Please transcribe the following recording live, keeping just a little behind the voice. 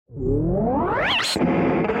Hello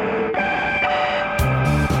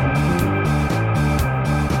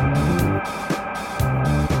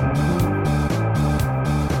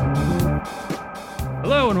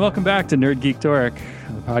and welcome back to Nerd Geek Dork,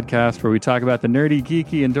 the podcast where we talk about the nerdy,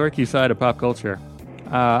 geeky, and dorky side of pop culture.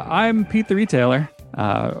 I'm Pete the Retailer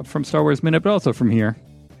from Star Wars Minute, but also from here.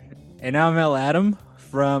 And I'm Mel Adam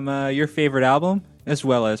from your favorite album, as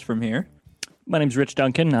well as from here. My name's Rich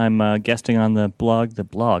Duncan. I'm guesting on the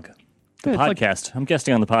podcast. I'm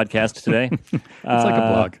guesting on the podcast today. It's like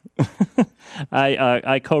a blog.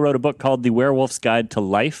 I co-wrote a book called The Werewolf's Guide to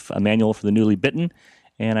Life, a manual for the newly bitten,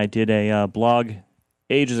 and I did a blog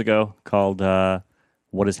ages ago called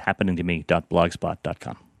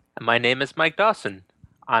whatishappeningtome.blogspot.com. My name is Mike Dawson.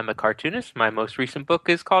 I'm a cartoonist. My most recent book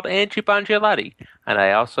is called Angie Bongiolotti, and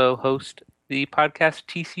I also host the podcast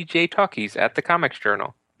TCJ Talkies at the Comics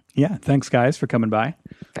Journal. Yeah, thanks guys for coming by.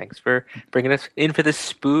 Thanks for bringing us in for this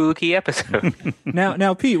spooky episode.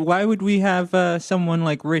 Now, Pete, why would we have someone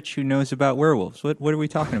like Rich who knows about werewolves? What are we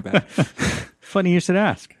talking about? Funny you should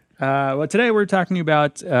ask. Well, today we're talking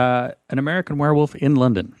about An American Werewolf in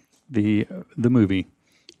London, the movie.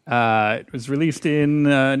 It was released in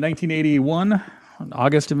 1981,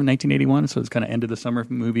 August of 1981, so it's kind of end of the summer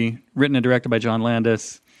movie, written and directed by John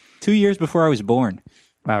Landis. 2 years before I was born.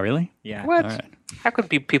 Wow, really? Yeah. What? All right. How could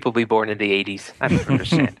people be born in the 80s? I don't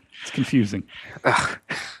understand. It's confusing.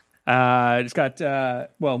 It's got,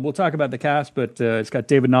 well, we'll talk about the cast, but it's got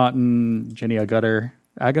David Naughton, Jenny Agutter.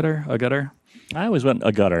 I always went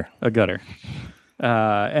a gutter.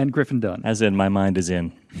 And Griffin Dunn. As in, my mind is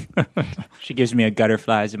in. She gives me a gutter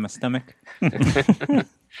flies in my stomach.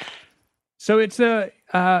 So it's a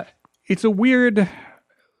weird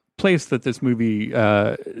place that this movie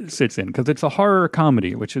sits in, because it's a horror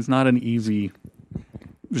comedy, which is not an easy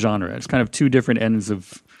genre. It's kind of two different ends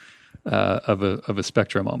of a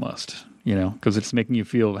spectrum almost, you know, because it's making you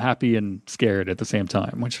feel happy and scared at the same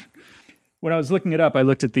time. Which, when I was looking it up, I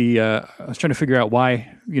looked at I was trying to figure out why,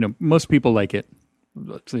 you know, most people like it.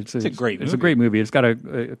 It's a great movie. It's a great movie. It's got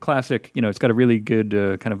a classic, you know, it's got a really good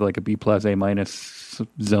kind of like a B+, A-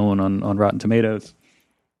 zone on Rotten Tomatoes.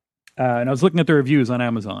 And I was looking at the reviews on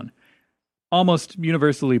Amazon. Almost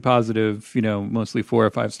universally positive, you know, mostly 4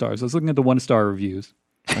 or 5 stars. I was looking at the 1-star reviews.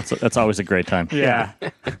 That's always a great time. Yeah.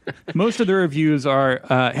 Most of the reviews are,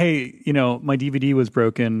 hey, you know, my DVD was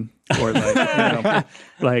broken, or like, you know,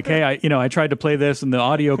 like, hey, I tried to play this and the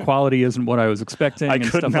audio quality isn't what I was expecting. I and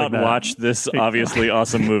could stuff not like that. watch this obviously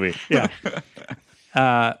awesome movie. Yeah.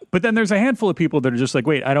 But then there's a handful of people that are just like,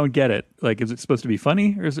 wait, I don't get it. Like, is it supposed to be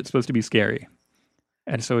funny or is it supposed to be scary?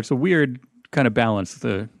 And so it's a weird kind of balance.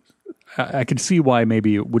 I can see why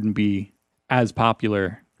maybe it wouldn't be as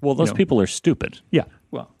popular. Well, those people are stupid. Yeah.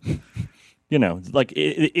 Well, you know, like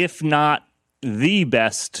if not the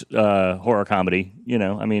best horror comedy, you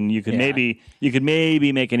know, I mean, you could maybe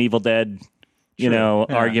make an Evil Dead,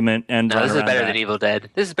 argument. And no, this is better than Evil Dead.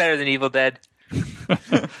 This is better than Evil Dead.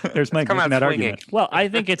 There's Mike making that argument. Well, I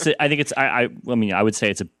would say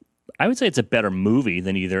it's a better movie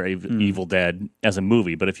than either Evil Dead as a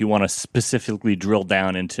movie. But if you want to specifically drill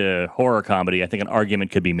down into horror comedy, I think an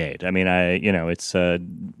argument could be made. I mean,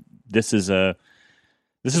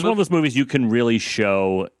 this is one of those movies you can really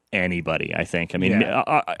show anybody, I think. I mean,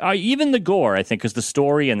 even the gore, I think, because the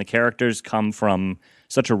story and the characters come from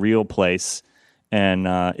such a real place, and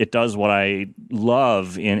it does what I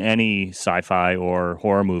love in any sci-fi or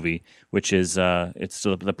horror movie, which is it's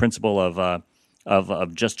the principle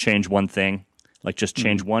of just change one thing, like just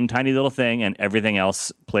change one tiny little thing, and everything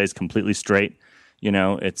else plays completely straight. You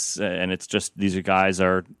know, it's just these guys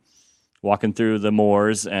are walking through the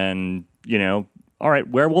moors, and you know, all right,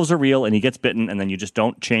 werewolves are real, and he gets bitten, and then you just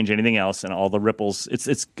don't change anything else, and all the ripples.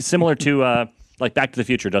 It's similar to like Back to the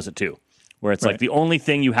Future does it too, where it's like the only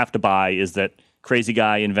thing you have to buy is that crazy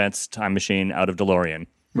guy invents time machine out of DeLorean,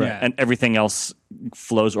 and everything else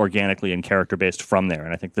flows organically and character based from there.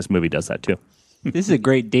 And I think this movie does that too. This is a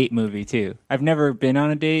great date movie too. I've never been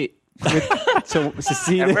on a date. To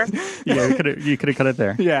see this. Yeah, you could have cut it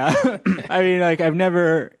there. Yeah. I mean, like, I've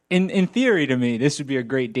never, in theory to me, this would be a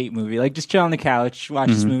great date movie. Like, just chill on the couch, watch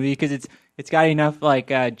this movie, because it's got enough,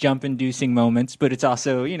 like, jump-inducing moments, but it's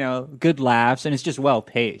also, you know, good laughs, and it's just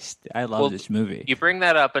well-paced. I love this movie. You bring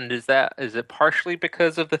that up, and is it partially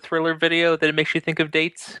because of the Thriller video that it makes you think of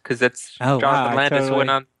dates? Because that's Jonathan Landis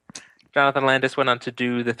went on to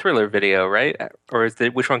do the Thriller video, right? Or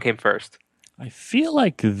which one came first? I feel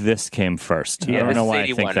like this came first. Yeah, I don't know why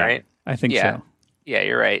 81, I think that. right? I think so. Yeah,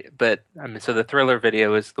 you're right. But I mean, so the Thriller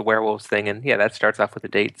video is the werewolves thing, and that starts off with a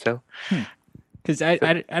date. So, because I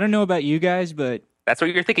don't know about you guys, but That's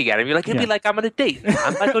what you're thinking at him. You're like, it'd be like I'm on a date.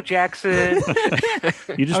 I'm Michael Jackson.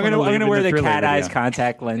 You just I'm gonna wear the Thriller cat eyes video.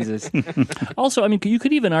 contact lenses. Also, I mean, you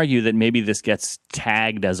could even argue that maybe this gets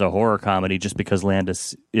tagged as a horror comedy just because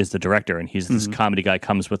Landis is the director and he's this comedy guy,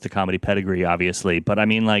 comes with the comedy pedigree, obviously. But I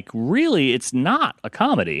mean, like, really, it's not a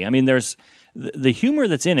comedy. I mean, there's the humor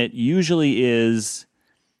that's in it usually is.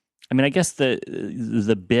 I mean, I guess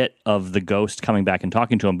the bit of the ghost coming back and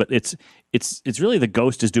talking to him, but it's really the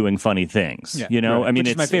ghost is doing funny things. Yeah, you know, right. I mean,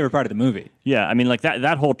 which is my favorite part of the movie. Yeah, I mean, like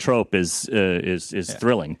that whole trope is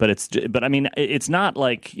thrilling, but I mean, it's not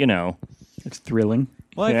like, you know, It's thrilling.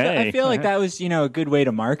 Well, I feel like that was, a good way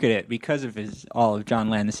to market it because of all of John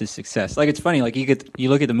Landis' success. Like, it's funny, like you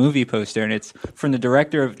look at the movie poster and it's from the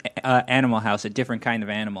director of Animal House, a different kind of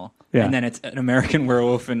animal. Yeah. And then it's An American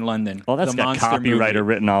Werewolf in London. well, that's the got monster copywriter movie.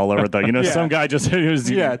 written all over it, though. You know, some guy just they're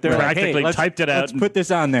like, practically hey, typed it out. Let's put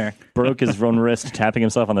this on there. Broke his own wrist, tapping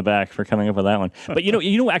himself on the back for coming up with that one. But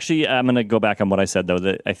actually, I'm going to go back on what I said though.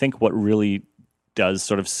 That I think what really does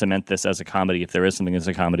sort of cement this as a comedy, if there is something as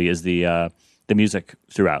a comedy, is the music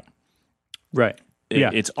throughout. Right.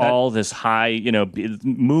 It's all this high,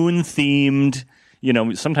 moon themed,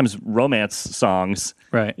 sometimes romance songs,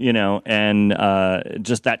 Right. And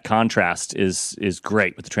just that contrast is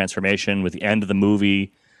great with the transformation, with the end of the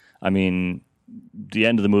movie. I mean, the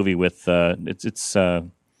end of the movie with it's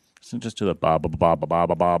just to the ba ba ba ba ba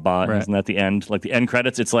ba ba ba. Right. Isn't that the end? Like the end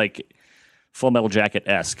credits, it's like Full Metal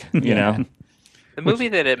Jacket-esque, you know? The movie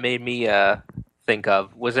that it made me think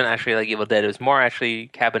of wasn't actually like Evil Dead. It was more actually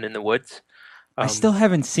Cabin in the Woods. I still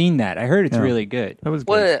haven't seen that. I heard it's really good. That was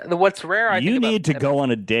good. What's rare, You need to go on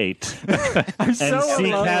a date and see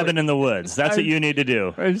alone. Cabin in the Woods. That's what you need to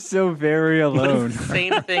do. I'm so very alone.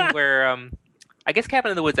 Same thing where I guess Cabin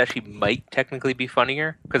in the Woods actually might technically be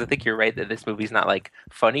funnier because I think you're right that this movie's not like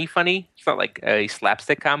funny. It's not like a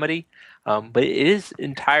slapstick comedy, but it is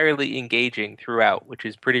entirely engaging throughout, which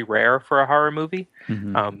is pretty rare for a horror movie.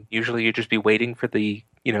 Usually you just be waiting for the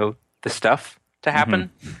stuff to happen.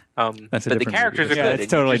 That's a but the different characters movie. are good.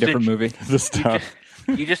 It's totally different movie. The stuff.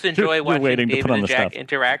 You just enjoy watching waiting to David put on and the Jack stuff.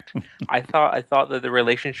 interact. I thought that the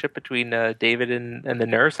relationship between David and the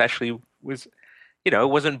nurse actually was, it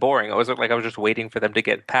wasn't boring. It wasn't like I was just waiting for them to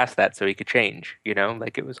get past that so he could change.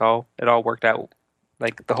 Like it all worked out.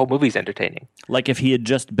 Like the whole movie's entertaining. Like if he had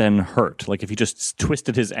just been hurt, like if he just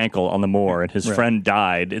twisted his ankle on the moor and his friend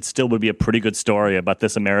died, it still would be a pretty good story about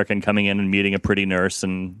this American coming in and meeting a pretty nurse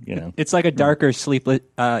and, It's like a darker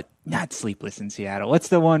not Sleepless in Seattle. What's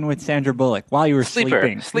the one with Sandra Bullock? While you were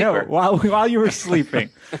sleeping. Sleeper. No, while you were sleeping.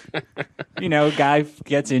 Guy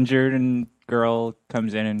gets injured and girl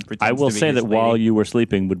comes in and pretends I will to be say his that lady. While You Were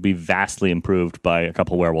Sleeping would be vastly improved by a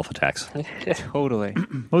couple werewolf attacks. Totally.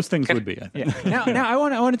 Most things would be, I think. Yeah. Now I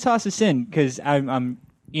want to toss this in because I'm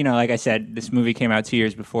like I said, this movie came out 2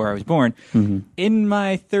 years before I was born. In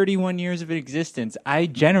my 31 years of existence, I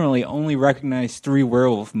generally only recognize 3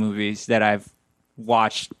 werewolf movies that I've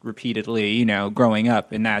watched repeatedly, growing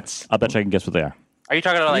up, and that's I'll bet you I can guess what they are. Are you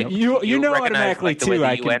talking about like You know recognize, automatically, like, the way too, the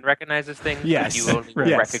I UN can- recognizes things? Yes. You only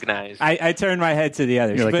Yes. recognize. I turn my head to the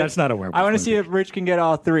others. You're like, but that's not a werewolf I want to see movie. if Rich can get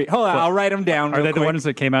all 3. Hold on, I'll write them down. Are real they the quick. ones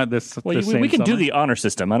that came out this Well, same we can do summer? the honor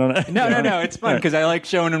system. I don't know. No, it's fun because I like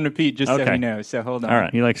showing them to Pete just so Okay. he knows. So hold on. All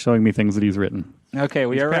right. He likes showing me things that he's written. Okay,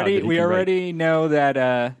 we He's proud that he can already know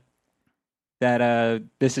that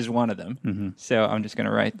this is one of them. So I'm just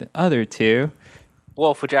gonna write the other 2.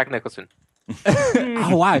 Wolf with Jack Nicholson.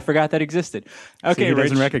 Oh wow, I forgot that existed. See, Okay, he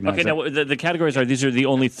doesn't Rich. recognize Okay, it. now the categories are these are the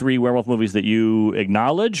only 3 werewolf movies that you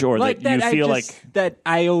acknowledge or Like that you that, feel like that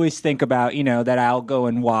I always think about. That I'll go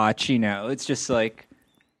and watch. It's just like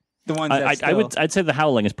the ones that I'd say The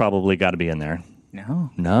Howling has probably got to be in there. no.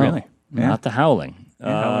 Really? Not The Howling.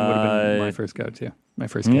 Howling would have been my first go-to. My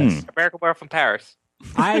first guess. American Werewolf from Paris.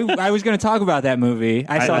 I was going to talk about that movie.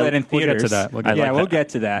 I saw that in we'll get theaters. to that. We'll get to We'll get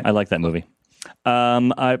to that. I like that movie.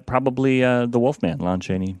 I probably The Wolfman, Lon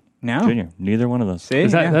Chaney No. Jr. Neither one of those. See,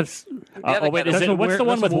 That's other wait, guy- is That's it, a what's the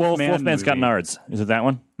one that's with a Wolf? Wolfman Wolfman's got movie. nards. Is it that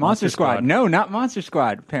one? Monster Monster Squad. Squad. No, not Monster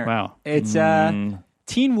Squad. Apparently. Wow. It's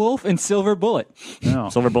Teen Wolf and Silver Bullet. no.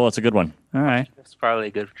 Silver Bullet's a good one. All right. That's probably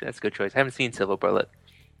that's a good choice. I haven't seen Silver Bullet.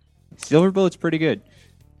 Silver Bullet's pretty good.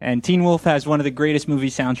 And Teen Wolf has one of the greatest movie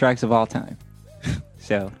soundtracks of all time.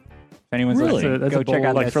 So, if anyone's Really? listening, That's go a check bold-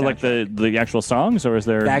 out Like that for like soundtrack. the actual songs, or is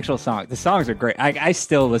there? The actual song. The songs are great. I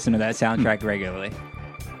still listen to that soundtrack regularly.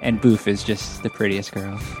 And Boof is just the prettiest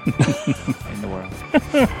girl in the world.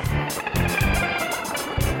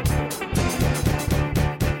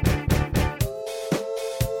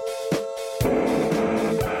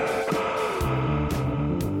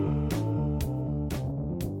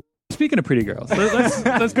 Speaking of pretty girls,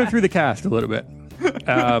 let's go through the cast a little bit.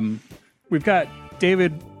 We've got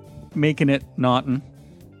David making it Naughton.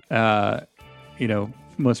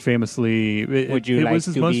 Most famously, Would you like was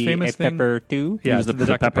his to most be famous a thing. pepper too? Yeah, He was the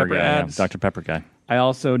Dr. Pepper guy, ads. Dr. Pepper guy. I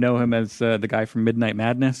also know him as the guy from Midnight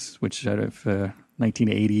Madness, which out of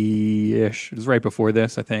 1980-ish. It was right before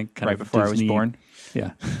this, I think. Right before I was born.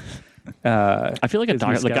 Yeah. I feel like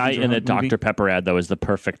the guy in a Dr. Pepper ad, though, is the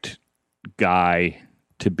perfect guy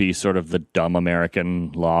to be sort of the dumb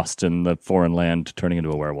American lost in the foreign land turning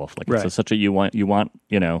into a werewolf. Like Right. it's such a you want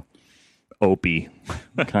Opie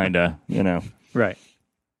kind of, Right.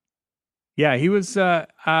 Yeah, he was, I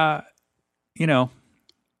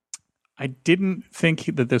didn't think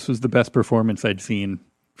that this was the best performance I'd seen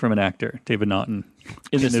from an actor, David Naughton.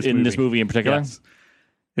 in this movie in particular. Yes.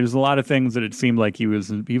 There's a lot of things that it seemed like he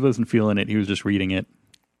wasn't feeling it. He was just reading it.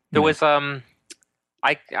 There was this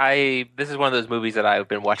is one of those movies that I've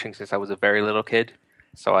been watching since I was a very little kid,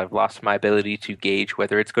 so I've lost my ability to gauge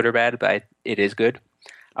whether it's good or bad, but it is good.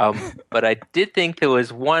 But I did think there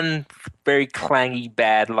was one very clangy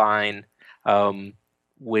bad line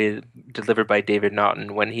delivered by David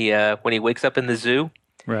Naughton when he wakes up in the zoo,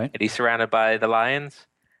 Right. and he's surrounded by the lions,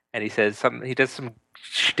 and he says something. He does some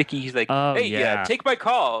shticky. He's like, Oh, "Hey, yeah. take my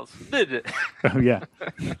calls." Oh, yeah.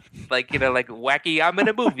 like wacky. I'm in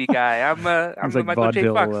a movie guy. I'm It's like Michael J.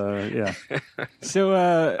 vaudeville. Fox. Yeah.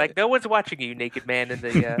 So, Like no one's watching you, naked man in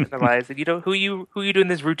the lions. And who you doing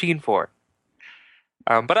this routine for?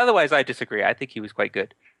 But otherwise, I disagree. I think he was quite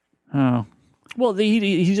good. Oh. Well,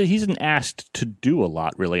 he isn't asked to do a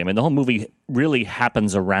lot, really. I mean, the whole movie really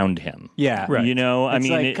happens around him. yeah. Right. I It's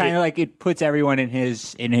mean, like kind of like it puts everyone in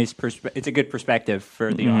his perspective. It's a good perspective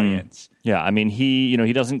for the audience. yeah. I mean,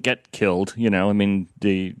 he doesn't get killed. I mean,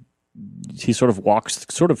 he sort of walks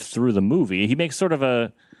sort of through the movie. He makes sort of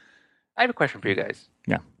a. I have a question for you guys.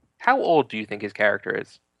 Yeah. How old do you think his character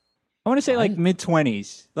is? I want to say like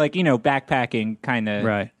mid-20s, like backpacking kind of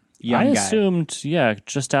Right. young I guy. assumed,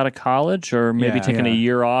 just out of college, or maybe Yeah. taking a Yeah.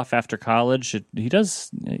 year off after college. He does,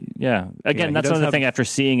 yeah. Again, he that's does another have- thing. After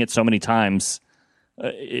seeing it so many times,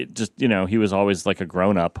 it just he was always like a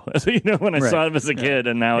grown up. When I Right. saw him as a kid,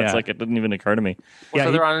 and now it's Yeah. like it didn't even occur to me.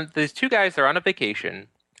 Well, Yeah, so these two guys. They're on a vacation,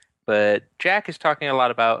 but Jack is talking a lot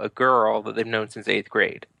about a girl that they've known since 8th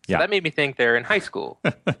grade. So Yeah. that made me think they're in high school,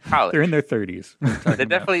 college. They're in their 30s. They're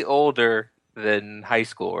definitely older than high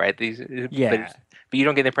school, right? Yeah. But you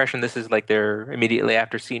don't get the impression this is like their immediately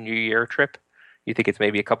after senior year trip. You think it's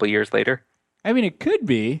maybe a couple years later? I mean, it could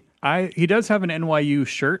be. He does have an NYU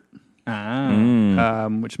shirt,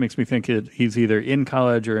 which makes me think he's either in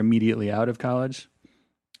college or immediately out of college.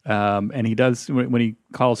 And he does, when he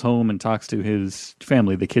calls home and talks to his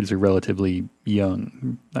family, the kids are relatively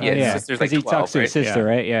young. Yeah. Yeah, sister's because like he 12, talks to his right? sister,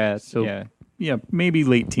 right? Yeah. So- yeah. Yeah, maybe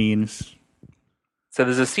late teens. So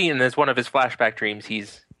there's a scene. There's one of his flashback dreams.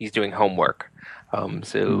 He's doing homework.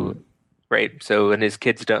 Right. So and his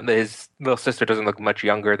kids don't. His little sister doesn't look much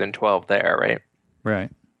younger than 12 there, right? Right.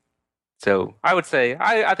 So I would say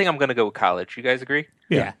I think I'm going to go with college. You guys agree?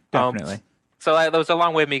 Yeah, definitely. So that was a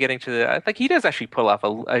long way of me getting to I think he does actually pull off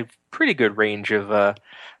a pretty good range of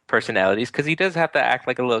personalities because he does have to act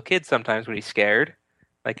like a little kid sometimes when he's scared,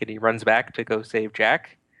 like and he runs back to go save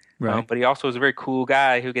Jack. Right. But he also is a very cool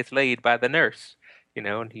guy who gets laid by the nurse,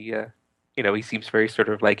 and he, he seems very sort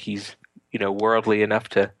of like he's, worldly enough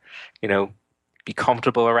to, be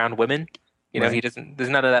comfortable around women. Right. He doesn't.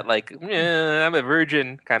 There's none of that like I'm a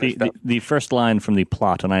virgin kind of stuff. The first line from the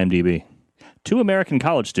plot on IMDb: 2 American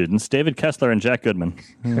college students, David Kessler and Jack Goodman.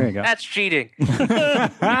 There you go. That's cheating.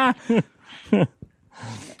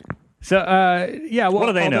 So, yeah. Well, What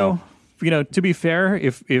do they know? To be fair,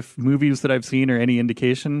 if movies that I've seen are any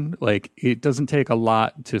indication, like it doesn't take a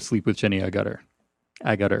lot to sleep with Jenny Agutter.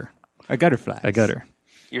 A gutter flash. Agutter.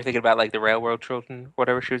 You're thinking about like the Railroad Children,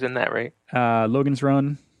 whatever she was in that, right? Logan's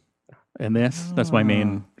Run, and this. That's my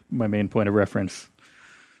main point of reference.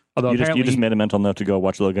 Although You just apparently, made a mental note to go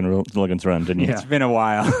watch Logan's Run, didn't you? Yeah. It's been a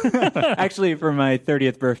while. Actually, for my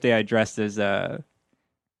 30th birthday, I dressed as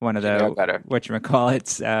one of Yeah, better. the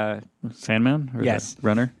whatchamacallits. Sandman. Or Yes. the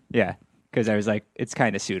Runner. Yeah, because I was like, it's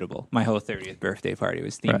kind of suitable. My whole 30th birthday party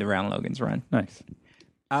was themed Right. around Logan's Run. Nice.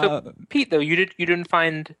 So Pete, though, you didn't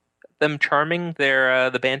find them charming?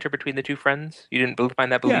 The banter between the two friends. You didn't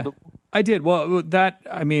find that believable? I did. Well,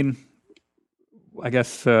 I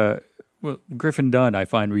guess Griffin Dunn I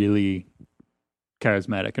find really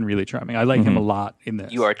charismatic and really charming. I like him a lot in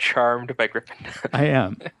this. You are charmed by Griffin. I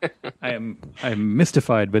am. I'm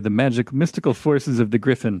mystified by the mystical forces of the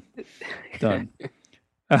Griffin Dunn.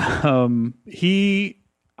 I'm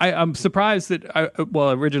surprised that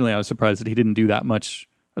originally I was surprised that he didn't do that much.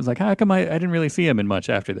 I was like, how come I didn't really see him in much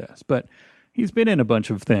after this? But he's been in a bunch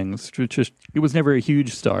of things. Just he was never a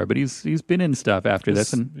huge star, but he's been in stuff after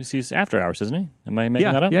this. And he's After Hours, isn't he? Am I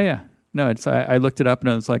making that up? Yeah. No, it's I looked it up and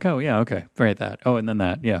I was like, oh yeah, okay, right, that. Oh, and then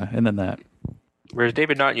that, yeah, and then that. Whereas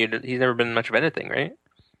David Naughton, he's never been much of anything, right?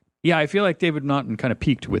 Yeah, I feel like David Naughton kind of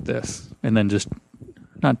peaked with this, and then just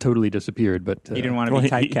not totally disappeared, but he didn't want to be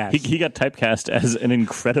typecast. He got typecast as an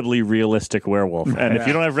incredibly realistic werewolf, and if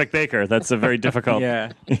you don't have Rick Baker, that's a very difficult.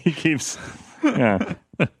 Yeah, he keeps. Yeah.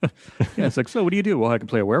 Yeah, it's like, so what do you do? Well, I can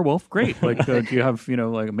play a werewolf. Great. Like, do you have,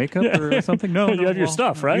 like makeup or something? No, you have your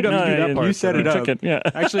stuff, right? You don't do that part. You set it up. Yeah.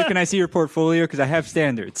 Actually, can I see your portfolio? Because I have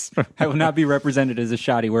standards. I will not be represented as a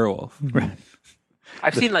shoddy werewolf. Right.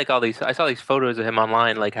 I've seen like all these. I saw these photos of him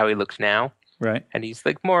online, like how he looks now. Right. And he's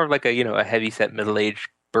like more of like a heavy-set, middle-aged,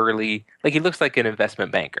 burly. Like he looks like an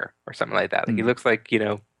investment banker or something like that. Like he looks like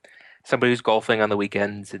somebody who's golfing on the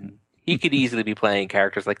weekends, and he could easily be playing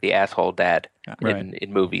characters like the asshole dad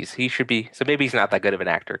in movies. He should be. So maybe he's not that good of an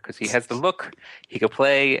actor because he has the look. He could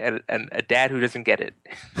play a dad who doesn't get it.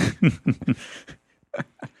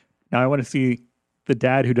 Now I want to see the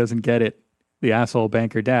dad who doesn't get it, the asshole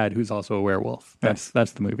banker dad who's also a werewolf. That's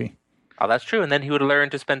the movie. Oh, that's true. And then he would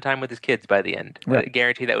learn to spend time with his kids by the end. Right. I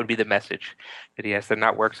guarantee that would be the message, that he has to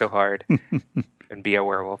not work so hard and be a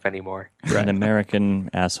werewolf anymore. An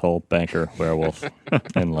American asshole banker werewolf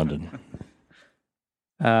in London.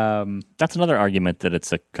 That's another argument that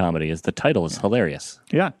it's a comedy. Is the title is hilarious.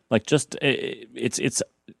 Yeah, like just it's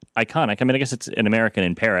iconic. I mean, I guess it's an American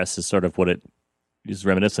in Paris is sort of what it is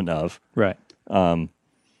reminiscent of. Right. Isn't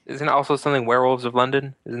it also something Werewolves of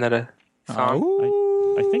London? Isn't that a song?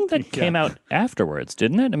 I think that came out afterwards,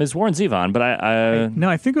 didn't it? I mean, it's Warren Zevon, but No,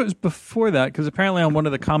 I think it was before that, because apparently on one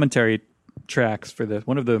of the commentary tracks for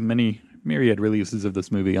one of the many myriad releases of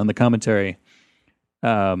this movie, on the commentary,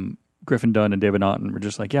 Griffin Dunne and David Naughton were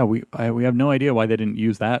just like, yeah, we have no idea why they didn't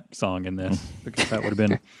use that song in this, because that would have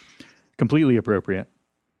been completely appropriate.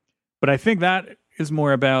 But I think that is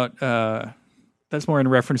more about, that's more in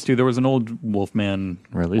reference to, there was an old Wolfman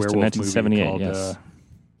released in werewolf 1978, movie called, yes.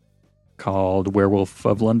 Called Werewolf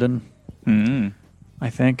of London. Mm-hmm.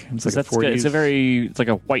 I think it's like it's like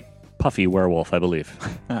a white puffy werewolf, I believe.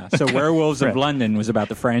 So Werewolves of London was about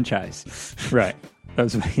the franchise, right? That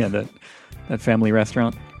was that family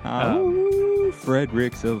restaurant.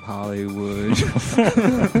 Fredericks of Hollywood.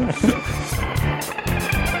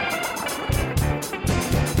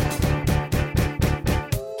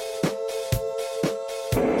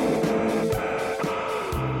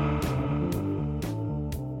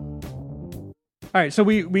 All right, so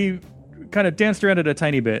we kind of danced around it a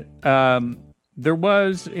tiny bit. There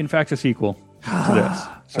was, in fact, a sequel to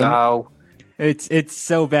this. So, it's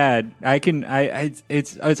so bad.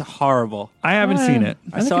 It's horrible. I haven't seen it.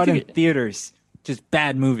 I saw it in theaters. Just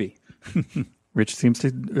bad movie. Rich seems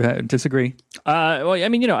to disagree. Well, I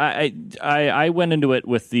mean, I went into it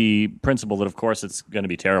with the principle that, of course, it's going to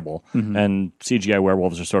be terrible, and CGI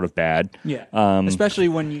werewolves are sort of bad. Yeah, especially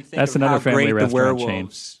when you think that's of another how family great the restaurant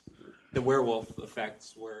werewolves. The werewolf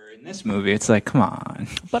effects were in this movie. It's like, come on.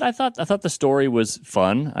 But I thought the story was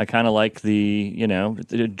fun. I kind of like I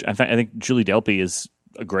think Julie Delpy is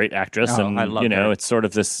a great actress, and I love her. It's sort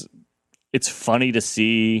of this. It's funny to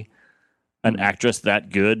see an actress that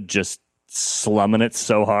good just slumming it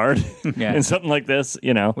so hard in something like this.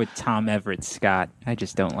 With Tom Everett Scott, I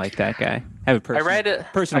just don't like that guy. I have a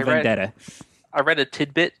personal vendetta. I read a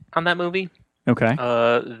tidbit on that movie. Okay.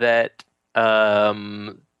 That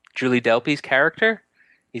Julie Delpy's character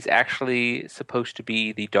is actually supposed to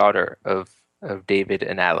be the daughter of David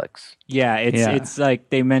and Alex. Yeah, it's like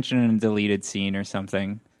they mention in a deleted scene or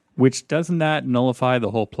something. Which doesn't that nullify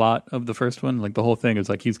the whole plot of the first one? Like the whole thing is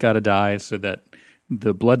like he's got to die so that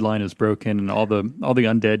the bloodline is broken and all the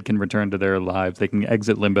undead can return to their lives. They can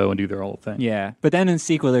exit limbo and do their whole thing. Yeah, but then in the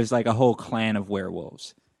sequel, there's like a whole clan of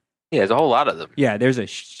werewolves. Yeah, there's a whole lot of them. Yeah, there's a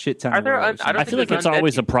shit ton of werewolves. I feel like it's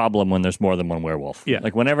always a problem when there's more than one werewolf. Yeah.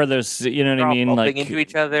 Like whenever there's, you know what They're I mean? all Like bumping into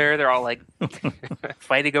each other. They're all like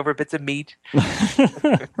fighting over bits of meat.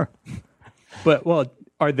 But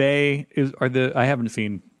are they? I haven't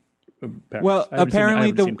seen Paris. Well,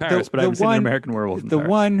 apparently the one American Werewolf. The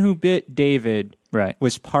one who bit David right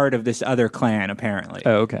was part of this other clan. Apparently.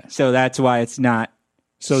 Oh, okay. So that's why it's not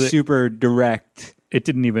super direct. It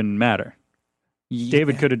didn't even matter. Yeah.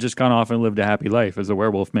 David could have just gone off and lived a happy life as a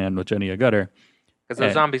werewolf man with Jenny Agutter. Because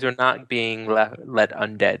those zombies are not being let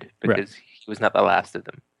undead because he was not the last of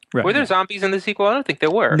them. Right. Were there zombies in the sequel? I don't think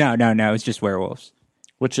there were. No. It's just werewolves.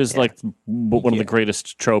 Which is like one of the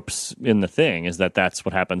greatest tropes in the thing is that's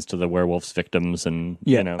what happens to the werewolf's victims, and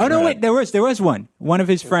you know. Oh no, wait, there was one of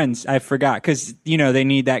his friends. I forgot because they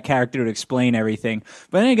need that character to explain everything.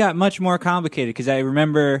 But then it got much more complicated because I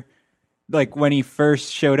remember like when he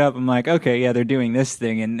first showed up, I'm like, okay, yeah, they're doing this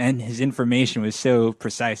thing, and his information was so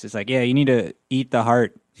precise. It's like, yeah, you need to eat the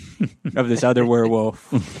heart of this other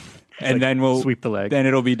werewolf, and like, then we'll sweep the leg. Then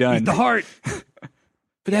it'll be done. Eat the heart. But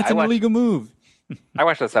that's an illegal move. I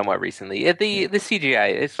watched that somewhat recently. The CGI,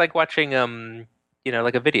 it's like watching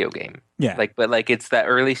like a video game. Yeah. But it's that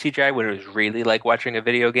early CGI when it was really like watching a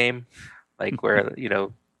video game, like where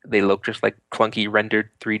they look just like clunky rendered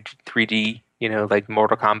 3D, like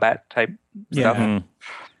Mortal Kombat type stuff.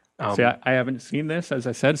 Mm-hmm. See, I haven't seen this, as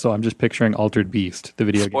I said, so I'm just picturing Altered Beast, the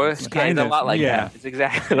video game. It's a lot like that. It's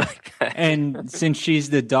exactly like that. And since she's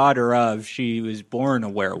the daughter of, she was born a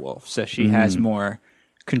werewolf, so she has more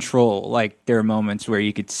control. Like there are moments where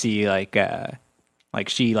you could see like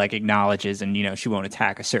she like acknowledges and she won't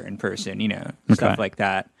attack a certain person, stuff like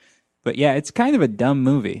that. But yeah, it's kind of a dumb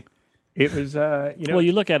movie. It was well,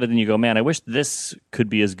 you look at it and you go, man, I wish this could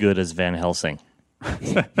be as good as Van Helsing.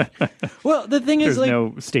 Well, the thing is, there's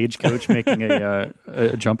no stagecoach making a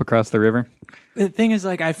jump across the river. The thing is,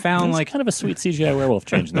 like, I found like kind of a sweet CGI werewolf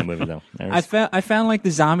change in that movie, though. I found like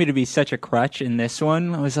the zombie to be such a crutch in this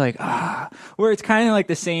one. I was like, where it's kind of like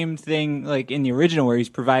the same thing like in the original where he's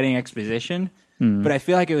providing exposition. But I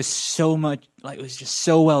feel like it was so much like it was just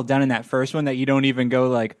so well done in that first one that you don't even go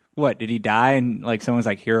like, what, did he die? And like someone's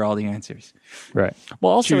like, here are all the answers. Right.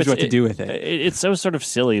 Well, also choose what to do with it. It's so sort of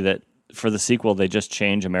silly that for the sequel they just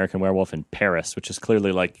change American Werewolf in Paris, which is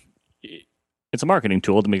clearly like it's a marketing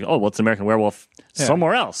tool to make what's American Werewolf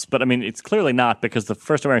somewhere else. But I mean, it's clearly not because the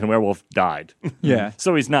first American Werewolf died. Yeah.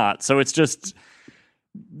 So he's not. So it's just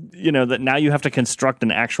that now you have to construct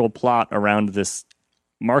an actual plot around this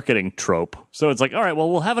marketing trope. So it's like, all right,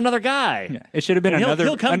 well, we'll have another guy. Yeah. It should have been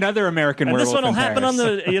another American and werewolf. This one will happen Paris. on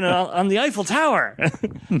the on the Eiffel Tower.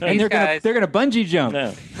 And they're gonna bungee jump.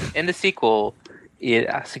 Yeah. In the sequel,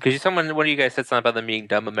 because one of you guys said something about them being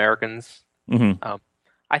dumb Americans. Mm-hmm.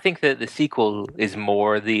 I think that the sequel is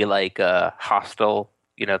more the like hostile,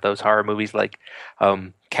 those horror movies like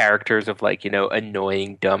characters of like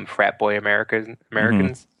annoying dumb frat boy Americans.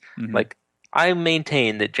 Mm-hmm. Like I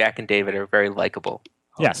maintain that Jack and David are very likable.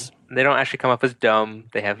 Yes, they don't actually come off as dumb.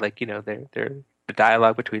 They have like the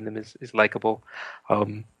dialogue between them is likable.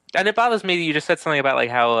 And it bothers me that you just said something about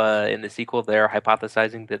like how in the sequel they're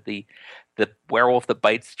hypothesizing that the werewolf that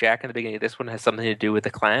bites Jack in the beginning of this one has something to do with the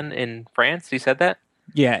Klan in France. You said that?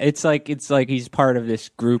 Yeah, it's like he's part of this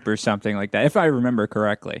group or something like that, if I remember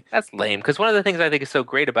correctly. That's lame, because one of the things I think is so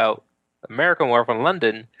great about American Werewolf in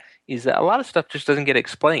London is that a lot of stuff just doesn't get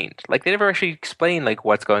explained. Like they never actually explain like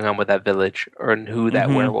what's going on with that village or who that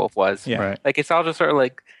werewolf was. Yeah. Right. Like it's all just sort of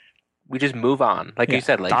like we just move on. Like you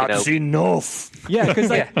said, like that's enough. Yeah, because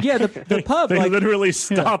the pub they like literally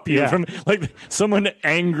stop you from like someone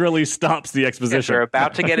angrily stops the exposition. They're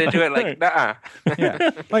about to get into it. Like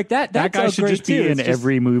like that. That's guy should just be too. in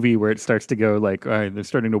every movie where it starts to go like all right, they're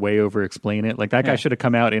starting to way over explain it. Like that guy should have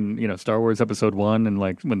come out in Star Wars Episode 1 and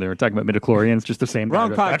like when they were talking about midichlorians, just the same.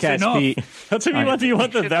 Wrong guy podcast. That's what you want. You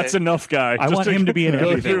want the that's enough guy. I want him to be in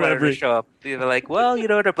everything. Every show up. They're like, well,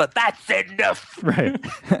 but that's enough. Right.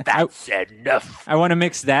 That's enough. I want to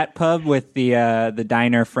mix that pub with the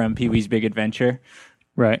diner from Pee-wee's Big Adventure,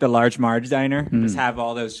 Right. the Large Marge diner. Just have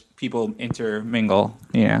all those people intermingle,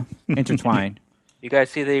 intertwine. You guys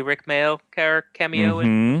see the Rick Mail cameo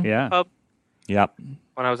in Yeah. pub? Yep.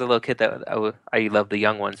 When I was a little kid, I loved the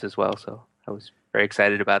young ones as well, so I was very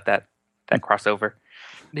excited about that crossover.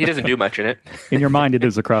 He doesn't do much in it. In your mind, it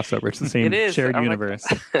is a crossover. It's the same It is. shared I'm like- universe.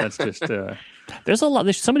 That's just. There's a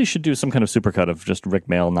lot. Somebody should do some kind of supercut of just Rick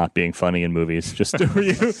Mail not being funny in movies. Just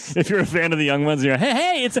if you're a fan of the young ones, you're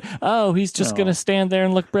hey, he's just gonna stand there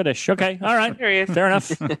and look British. Okay, all right, There he is. fair enough.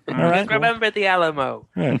 All right, Just remember the Alamo. all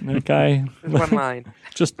right, that guy There's one line.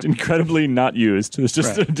 just incredibly not used. It's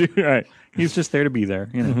just Right. all right. He's just there to be there.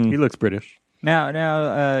 He looks British.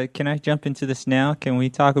 Now, can I jump into this now? Can we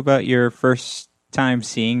talk about your first time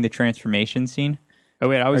seeing the transformation scene? Oh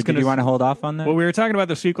wait, I was going to. You want to hold off on that? Well, we were talking about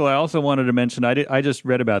the sequel. I also wanted to mention. I just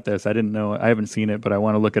read about this. I didn't know. I haven't seen it, but I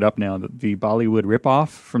want to look it up now. The Bollywood ripoff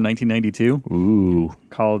from 1992. Ooh,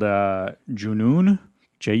 called Junoon,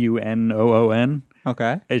 Junoon.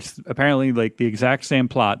 Okay. It's apparently like the exact same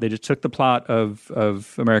plot. They just took the plot of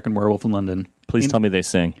American Werewolf in London. please tell me they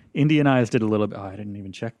sing. Indianized it a little bit. Oh, I didn't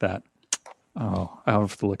even check that. Oh, I'll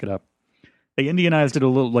have to look it up. They Indianized it a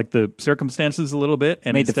little, like the circumstances a little bit,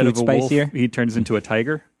 and Made the instead food of a wolf, spicier? he turns into a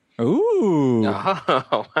tiger. Ooh.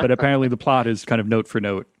 Oh. But apparently the plot is kind of note for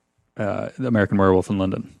note the American Werewolf in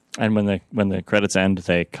London. And when the credits end,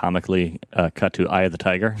 they comically cut to "Eye of the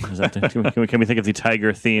Tiger." Is that can we think of the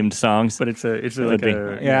tiger-themed songs? But it's like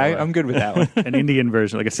I'm good with that one. an Indian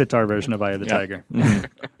version, like a sitar version of "Eye of the Tiger."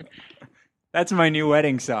 That's my new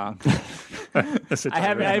wedding song. I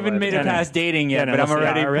haven't made it past dating yet, but I'm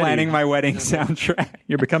already planning my wedding soundtrack.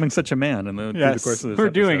 You're becoming such a man in through the course of this we're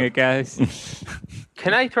episode. doing it, guys.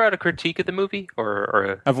 Can I throw out a critique of the movie,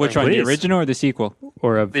 or Of which one, the original or the sequel?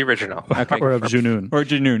 Or of the original? or of Junoon. Or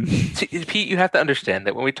Junoon. Pete, you have to understand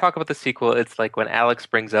that when we talk about the sequel, it's like when Alex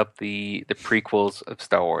brings up the prequels of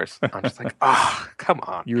Star Wars. I'm just like, come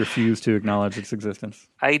on. You refuse to acknowledge its existence.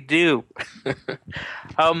 I do.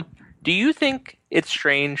 Do you think it's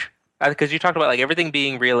strange? Because you talked about like everything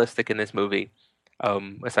being realistic in this movie,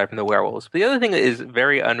 aside from the werewolves. But the other thing that is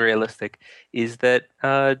very unrealistic is that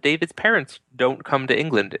David's parents don't come to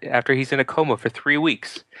England after he's in a coma for 3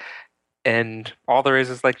 weeks. And all there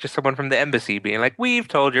is like just someone from the embassy being like, "We've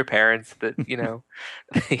told your parents that,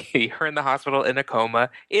 you're in the hospital in a coma.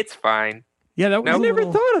 It's fine." Yeah, that was I never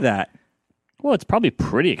thought of that. Well, it's probably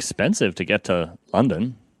pretty expensive to get to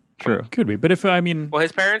London. True. Could be. But well,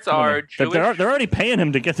 his parents are Jewish. They're already paying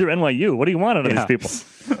him to get through NYU. What do you want out of these people?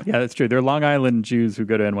 Yeah, that's true. They're Long Island Jews who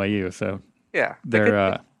go to NYU, so yeah,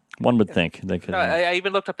 they're one would think they could. I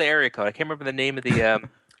even looked up the area code. I can't remember the name of the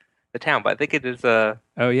the town, but I think it is a.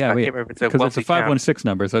 Oh yeah, I can't remember. It's a because it's a 516 town.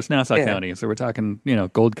 number, so it's Nassau County. So we're talking,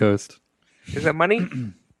 Gold Coast. Is that money?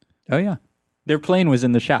 Oh yeah, their plane was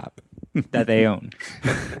in the shop that they own.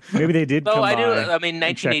 Maybe they did. I do. I mean,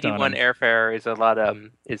 1981 airfare is a lot.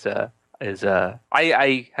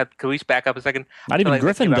 I had. Can we back up a second? Not even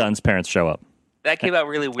Griffin Dunn's parents show up. That came out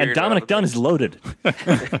really weird. And Dominic Dunn is loaded.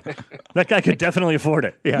 That guy could definitely afford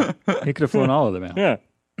it. Yeah, he could have flown all of them out. Yeah.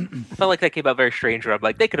 I felt like that came out very strange. Where I'm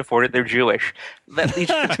like, they could afford it. They're Jewish. That least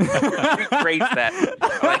rephrase that.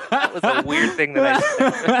 Like, that was a weird thing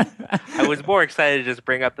that I was more excited to just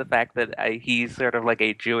bring up the fact that he's sort of like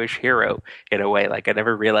a Jewish hero in a way. Like I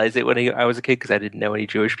never realized it when I was a kid because I didn't know any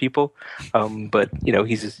Jewish people. But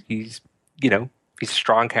he's a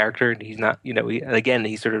strong character, and he's not.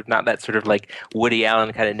 He's sort of not that sort of like Woody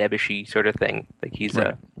Allen kind of nebbishy sort of thing. Like he's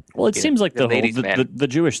right. Well, it seems like the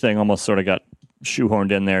Jewish thing almost sort of got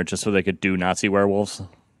shoehorned in there just so they could do Nazi werewolves.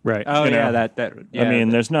 Right. Oh yeah, I mean,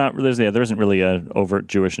 there isn't really a overt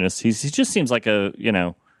Jewishness. He just seems like a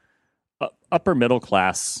upper middle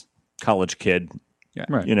class college kid. Yeah.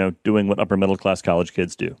 Right. Doing what upper middle class college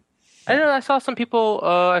kids do. I don't know. I saw some people.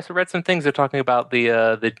 I read some things that are talking about the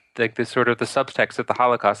sort of the subtext of the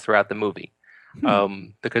Holocaust throughout the movie,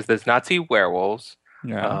 because there's Nazi werewolves.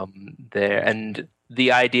 Yeah. There, and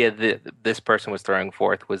the idea that this person was throwing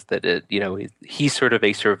forth was that he's sort of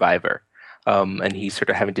a survivor, and he's sort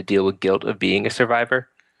of having to deal with guilt of being a survivor,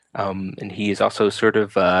 and he is also sort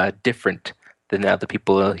of different than the other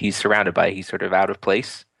people he's surrounded by. He's sort of out of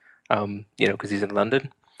place, because he's in London.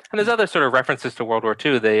 And there's other sort of references to World War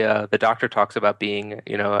II. The doctor talks about being,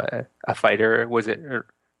 a fighter. Was it?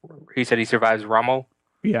 He said he survives Rommel.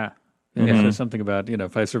 Yeah. Yeah. So something about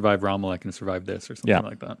if I survive Rommel, I can survive this or something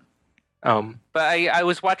like that. But I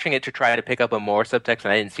was watching it to try to pick up on more subtext,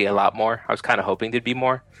 and I didn't see a lot more. I was kind of hoping there'd be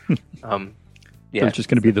more. So it's just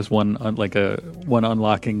going to be this one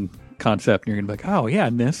unlocking concept, and you're going to be like, oh yeah,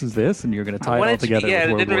 and this is this, and you're going to tie it all together. Yeah,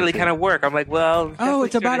 it didn't really kind of work. I'm like, well,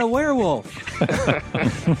 it's about a werewolf.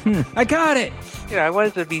 I got it. I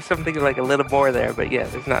wanted to be something like a little more there, but yeah,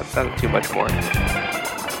 there's not too much more.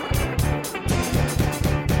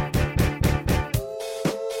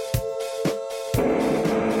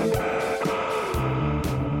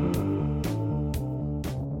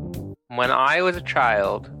 When I was a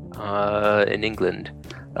child in England,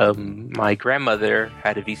 my grandmother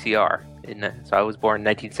had a VCR. So I was born in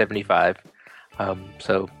 1975.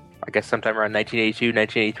 So I guess sometime around 1982,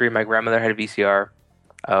 1983, my grandmother had a VCR.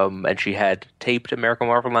 And she had taped American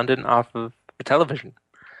Werewolf London off of the television.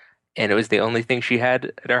 And it was the only thing she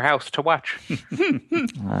had at our house to watch.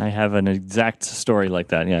 I have an exact story like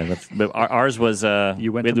that. Yeah, ours was.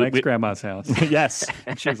 You went to Mike's grandma's house. Yes,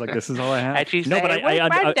 and she was like, "This is all I have." And she said,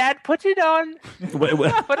 my dad put it on.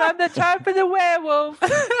 Put on the time for the werewolf.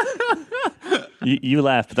 You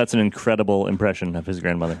laugh, but that's an incredible impression of his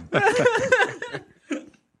grandmother.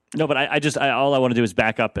 No, but all I want to do is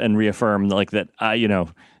back up and reaffirm like that.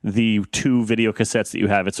 The two video cassettes that you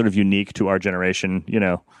have, it's sort of unique to our generation.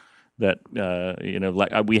 That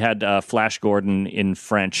we had Flash Gordon in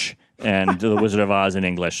French and The Wizard of Oz in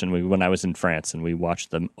English, and when I was in France, and we watched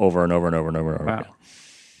them over and over and over and over. Wow. Again.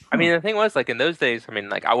 I mean, the thing was, like in those days, I mean,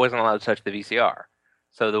 like I wasn't allowed to touch the VCR.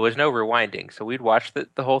 so there was no rewinding. So we'd watch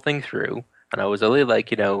the whole thing through, and I was only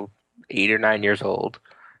like 8 or 9 years old,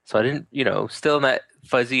 so I didn't still in that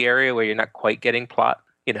fuzzy area where you're not quite getting plot,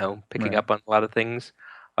 picking up on a lot of things.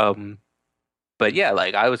 But yeah,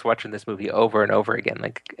 like I was watching this movie over and over again.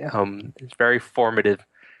 Like it's very formative.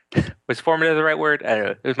 Was formative the right word? I don't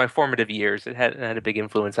know. It was my formative years. It had a big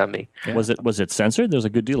influence on me. Yeah. Was it censored? There's a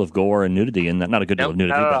good deal of gore and nudity in that. Not a good deal of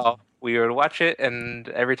nudity. Not at all. We would watch it, and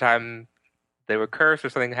every time they would curse or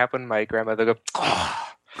something happened, my grandmother would go, "Oh,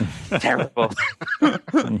 terrible."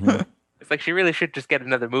 Mm-hmm. It's like she really should just get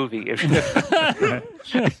another movie if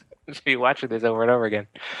she'd be watching this over and over again.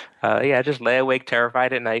 I just lay awake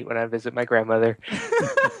terrified at night when I visit my grandmother.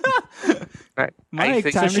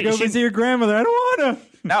 Mike, time to go visit your grandmother. I don't want to.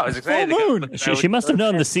 No, it's exciting. Moon. She must have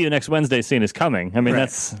known the See You Next Wednesday scene is coming. I mean,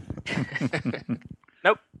 that's...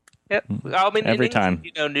 Nope. Yep. I mean, every in time.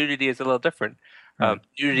 England, nudity is a little different.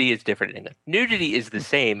 Nudity is different in England. Nudity is the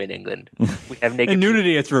same in England. We have naked. In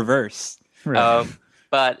nudity, it's reverse. Right.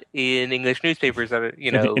 But in English newspapers,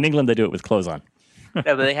 In England, they do it with clothes on. No,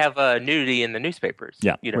 but they have nudity in the newspapers.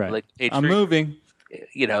 Yeah. Right. Like page I'm 3. moving.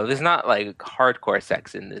 There's not like hardcore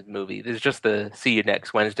sex in this movie. There's just the See You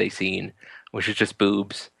Next Wednesday scene, which is just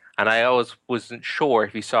boobs. And I always wasn't sure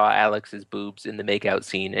if you saw Alex's boobs in the makeout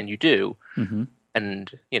scene, and you do. Mm-hmm.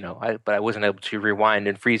 And but I wasn't able to rewind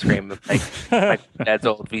and freeze frame like my dad's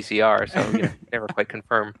old VCR, so never quite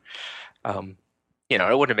confirm. It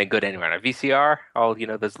wouldn't have been good anywhere on a VCR. All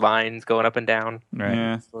those lines going up and down.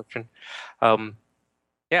 Right.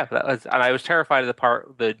 Yeah. And I was terrified of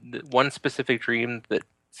the one specific dream that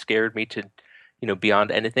scared me to,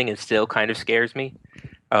 beyond anything, and still kind of scares me.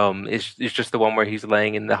 Is just the one where he's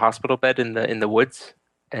laying in the hospital bed in the woods,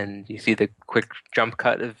 and you see the quick jump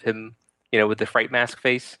cut of him, with the fright mask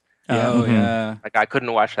face. Oh, yeah. Like I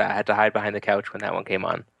couldn't watch that. I had to hide behind the couch when that one came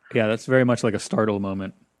on. Yeah, that's very much like a startle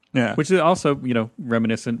moment. Yeah. Which is also,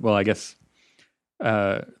 reminiscent. Well, I guess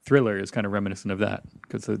Thriller is kind of reminiscent of that,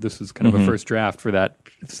 because this is kind of a first draft for that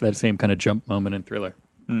same kind of jump moment in Thriller.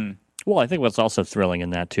 Mm. Well, I think what's also thrilling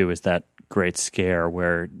in that, too, is that great scare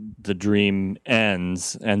where the dream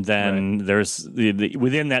ends, and then there's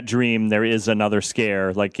within that dream there is another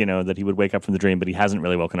scare, like that he would wake up from the dream, but he hasn't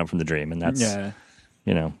really woken up from the dream, and that's Although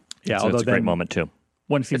it's a great moment too.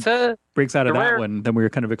 Once he breaks out of that one, then we were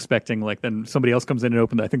kind of expecting then somebody else comes in and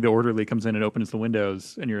opens. I think the orderly comes in and opens the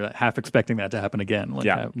windows, and you're half expecting that to happen again.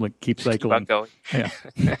 Keep cycling. Keep on going. Yeah.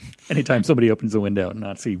 Anytime somebody opens the window,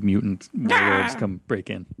 Nazi mutant werewolves come break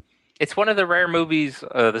in. It's one of the rare movies.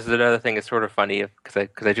 This is another thing that's sort of funny because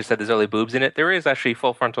I just said there's only boobs in it. There is actually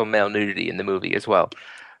full frontal male nudity in the movie as well,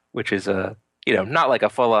 which is not like a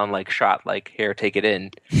full on shot like here, take it in.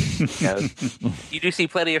 You do see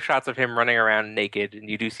plenty of shots of him running around naked, and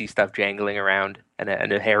you do see stuff jangling around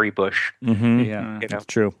and a hairy bush. Mm-hmm. Yeah, that's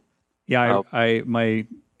true. Yeah, my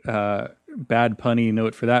bad punny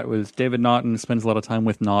note for that was David Naughton spends a lot of time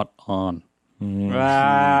with not on. Get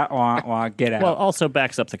out. Well, also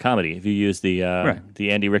backs up the comedy if you use the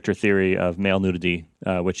Andy Richter theory of male nudity,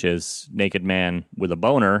 which is naked man with a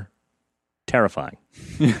boner, terrifying.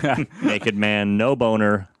 Naked man, no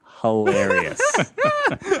boner, hilarious.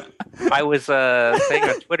 I was saying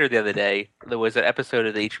on Twitter the other day, there was an episode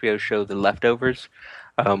of the HBO show The Leftovers,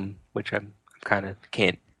 which I'm trying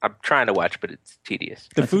to watch, but it's tedious.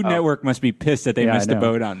 The Food Network must be pissed that they missed the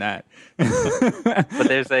boat on that.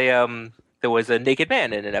 But there was a naked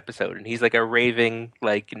man in an episode, and he's like a raving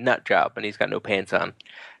nut job, and he's got no pants on.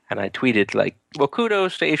 And I tweeted well,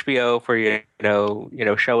 kudos to HBO for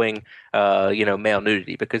showing male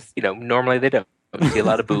nudity, because normally they don't. You see a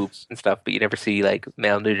lot of boobs and stuff, but you never see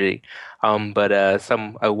male nudity. But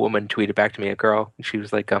a woman tweeted back to me, a girl, and she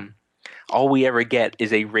was like, all we ever get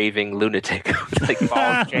is a raving lunatic, with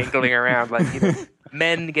balls jangling around.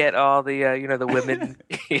 Men get all the the women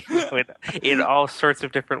in all sorts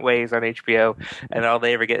of different ways on HBO, and all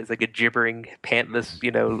they ever get is a gibbering, pantless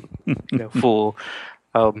fool.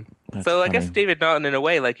 So funny. I guess David Naughton, in a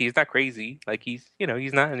way, he's not crazy, he's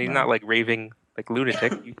not raving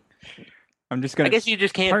lunatic. I'm just gonna. I guess you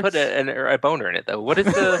just can't put a boner in it, though. What is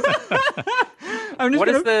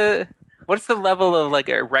the what's the level of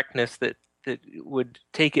erectness that would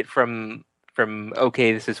take it from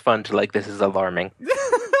okay, this is fun to this is alarming?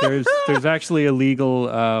 There's actually a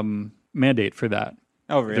legal mandate for that.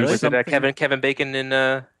 Oh, really? Was it Kevin Bacon in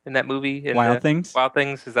that movie? Wild Things? Wild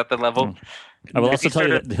Things? Is that the level? I will also tell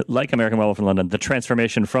you that, like American Werewolf in London, the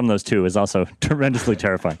transformation from those two is also tremendously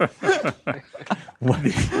terrifying.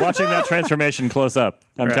 Watching that transformation close up,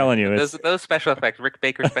 I'm telling you. Those special effects, Rick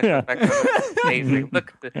Baker special effects, amazing.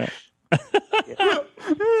 Look,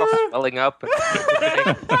 All swelling up.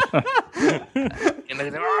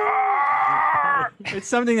 It's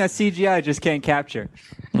something that CGI just can't capture.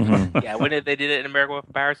 Yeah, when they did it in American Wolf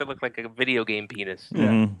Paris, it looked like a video game penis.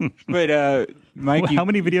 Yeah. But Mike, how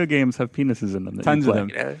many video games have penises in them? Tons of them.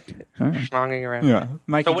 Schlonging around. Yeah,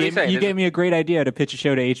 Mike, So you gave me a great idea to pitch a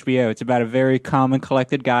show to HBO. It's about a very calm and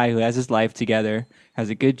collected guy who has his life together, has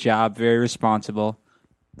a good job, very responsible,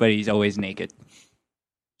 but he's always naked.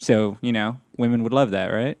 So, women would love that,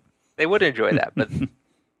 right? They would enjoy that, but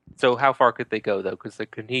so how far could they go though? Because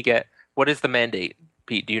can he get? What is the mandate,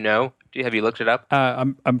 Pete? Do you know? Have you looked it up?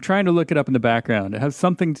 I'm trying to look it up in the background. It has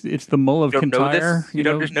something. It's the Mull of Kintyre. You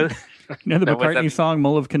don't just know. You know the McCartney song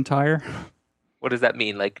 "Mull of Kintyre." What does that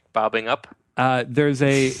mean? Like bobbing up? There's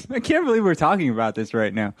a. I can't believe we're talking about this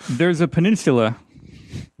right now. There's a peninsula.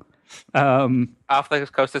 Off the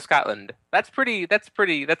coast of Scotland. That's pretty. That's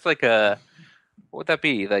like a. What would that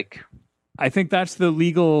be like? I think that's the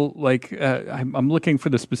legal. I'm looking for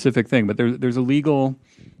the specific thing, but there's a legal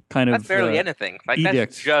kind of. That's barely anything. Like edict.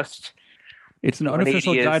 That's just. It's an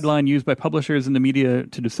unofficial guideline used by publishers in the media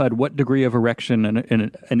to decide what degree of erection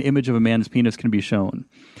an image of a man's penis can be shown.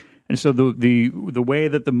 And so the way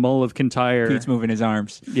that the Mull of Kintyre, Pete's moving his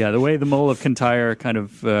arms. Yeah, the way the Mull of Kintyre kind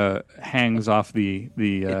of hangs off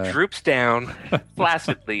it droops down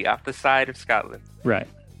flaccidly off the side of Scotland. Right,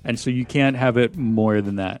 and so you can't have it more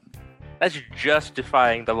than that. That's just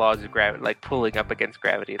defying the laws of gravity, like pulling up against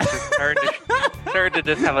gravity. It's just turned to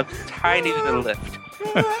just have a tiny little lift.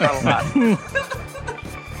 Not a lot.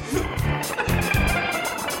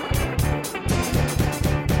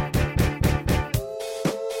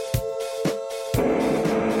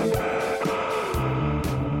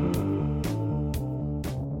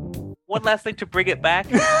 One last thing to bring it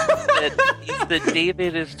back is that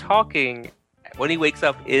David is talking. When he wakes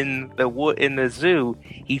up in the zoo,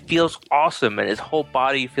 he feels awesome and his whole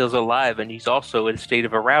body feels alive, and he's also in a state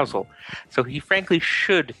of arousal. So he frankly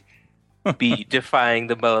should be defying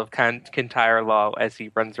the Mull of Kintyre law as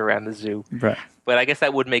he runs around the zoo. Right. But I guess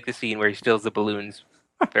that would make the scene where he steals the balloons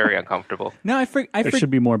very uncomfortable. No, there should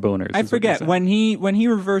be more boners. I forget when he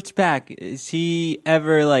reverts back. Is he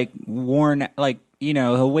ever worn?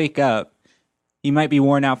 He'll wake up. He might be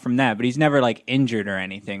worn out from that, but he's never injured or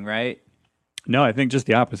anything, right? No, I think just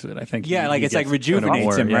the opposite. I think it's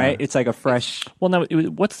rejuvenates him, right? It's like a fresh. Well, now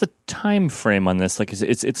what's the time frame on this? Like,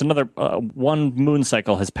 it's another one moon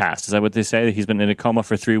cycle has passed. Is that what they say? He's been in a coma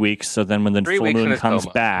for 3 weeks. So then, when the full moon comes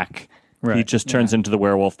back, he just turns into the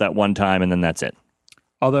werewolf that one time, and then that's it.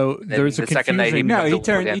 Although there's a second night he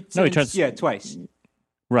turns twice.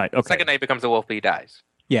 Right. Okay. Second night becomes a wolf, but he dies.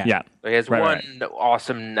 Yeah. So he has one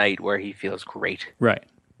awesome night where he feels great. Right,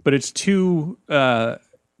 but it's two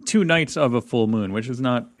nights of a full moon, which is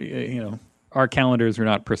not, our calendars are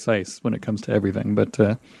not precise when it comes to everything. But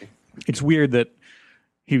it's weird that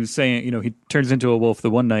he was saying, he turns into a wolf the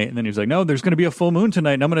one night, and then he was like, no, there's going to be a full moon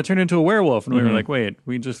tonight, and I'm going to turn into a werewolf. And we were like, wait,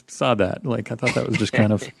 we just saw that. I thought that was just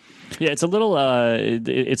kind of... Yeah, it's a little,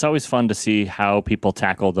 it's always fun to see how people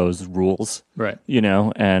tackle those rules. Right.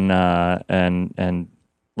 And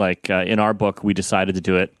in our book, we decided to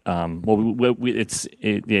do it.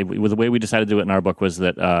 The way we decided to do it in our book was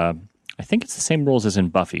that I think it's the same rules as in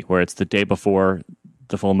Buffy, where it's the day before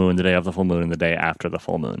the full moon, the day of the full moon, and the day after the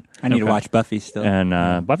full moon. I need to watch Buffy still.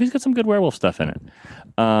 And Buffy's got some good werewolf stuff in it.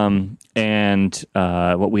 And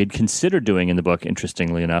what we had considered doing in the book,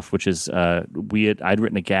 interestingly enough, which is I'd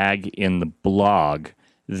written a gag in the blog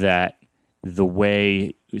that the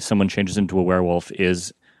way someone changes into a werewolf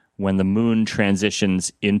is when the moon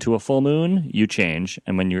transitions into a full moon, you change,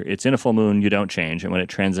 and when it's in a full moon, you don't change, and when it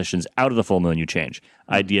transitions out of the full moon, you change.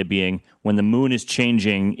 Idea being, when the moon is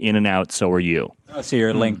changing in and out, so are you. Oh, so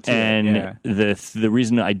you're linked to and it. Yeah. The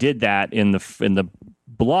reason I did that in the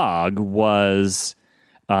blog was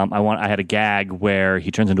I had a gag where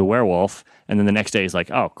he turns into a werewolf, and then the next day he's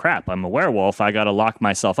like, oh crap, I'm a werewolf, I got to lock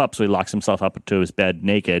myself up. So he locks himself up to his bed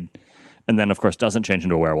naked, and then of course doesn't change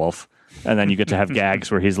into a werewolf. And then you get to have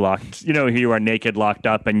gags where he's locked, you are naked, locked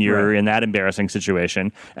up, and you're in that embarrassing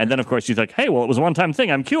situation. And then, of course, he's like, hey, well, it was a one-time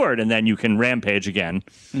thing. I'm cured. And then you can rampage again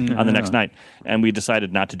on the next night. And we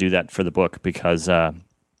decided not to do that for the book because it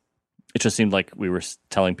just seemed like we were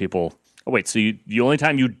telling people, oh, wait, so the only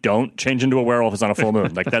time you don't change into a werewolf is on a full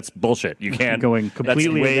moon. That's bullshit. You can't. Going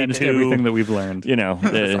completely against everything that we've learned.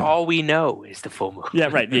 All we know is the full moon. Yeah,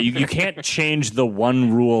 right. You can't change the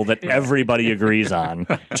one rule that everybody agrees on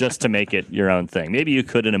just to make it your own thing. Maybe you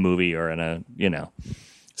could in a movie or in a,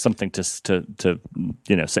 something to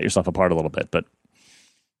set yourself apart a little bit. But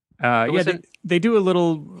they do a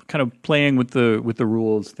little kind of playing with the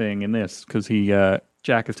rules thing in this because he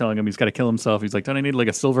Jack is telling him he's got to kill himself. He's like, "Don't I need like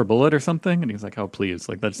a silver bullet or something?" And he's like, "Oh, please,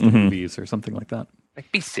 like that's the movies or something like that."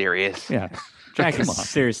 Like, be serious. Yeah, Jack is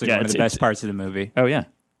seriously one of the best parts of the movie. Oh yeah.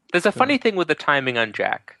 There's a funny thing with the timing on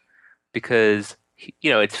Jack, because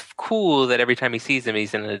it's cool that every time he sees him,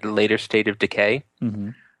 he's in a later state of decay.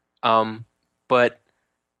 But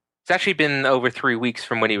it's actually been over 3 weeks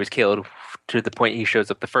from when he was killed to the point he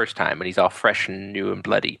shows up the first time, and he's all fresh and new and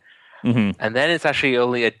bloody. And then it's actually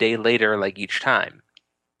only a day later, like each time.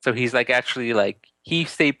 So he's like actually like he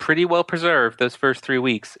stayed pretty well preserved those first 3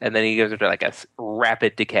 weeks, and then he goes into like a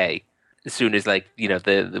rapid decay as soon as like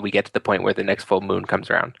we get to the point where the next full moon comes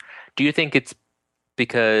around. Do you think it's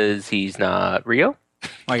because he's not real?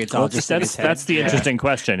 Like it's all just that's the interesting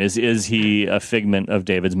question. Is he a figment of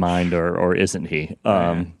David's mind or isn't he?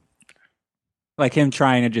 Like him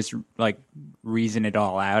trying to just like reason it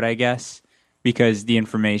all out, I guess. Because the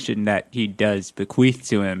information that he does bequeath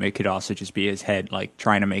to him, it could also just be his head, like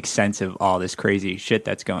trying to make sense of all this crazy shit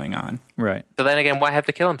that's going on. Right. So then again, why have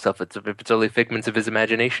to kill himself if it's only figments of his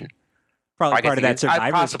imagination? Probably part of that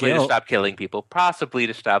survivor's possibly guilt. To stop killing people, possibly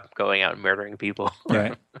to stop going out and murdering people.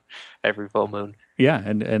 Right. Every full moon. Yeah,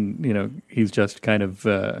 and he's just kind of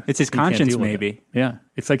it's his conscience, maybe. Yeah,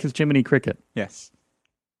 it's like his Jiminy Cricket. Yes.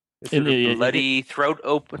 Bloody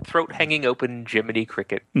throat hanging open Jiminy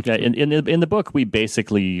Cricket. Yeah, in the book we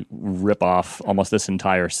basically rip off almost this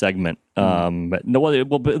entire segment. But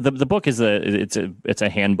the book is a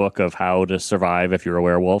handbook of how to survive if you're a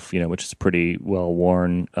werewolf. Which is a pretty well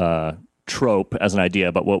worn trope as an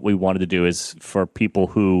idea. But what we wanted to do is for people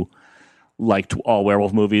who liked all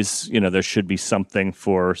werewolf movies, there should be something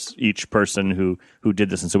for each person who did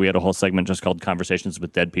this. And so we had a whole segment just called Conversations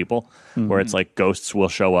with Dead People, where it's like ghosts will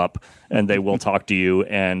show up and they will talk to you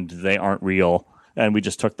and they aren't real. And we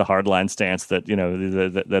just took the hardline stance that,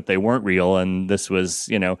 that they weren't real. And this was,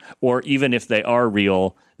 or even if they are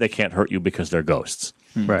real, they can't hurt you because they're ghosts.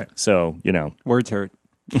 Right. So, words hurt.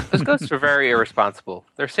 Those ghosts are very irresponsible.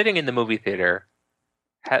 They're sitting in the movie theater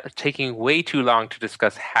taking way too long to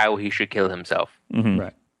discuss how he should kill himself.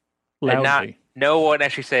 Right. And no one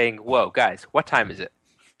actually saying, "Whoa, guys, what time is it?"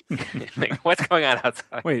 Like, what's going on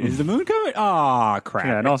outside? Wait, is the moon coming? Oh, crap.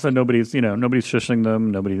 Yeah, and also nobody's shushing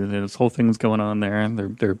them. This whole thing's going on there.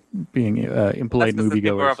 They're being impolite moviegoers.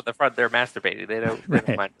 People are up at the front. They're masturbating. They don't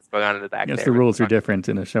mind what's going on in the back. Yes, the rules are different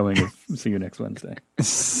in a showing of See You Next Wednesday.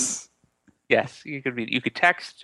 Yes, you could text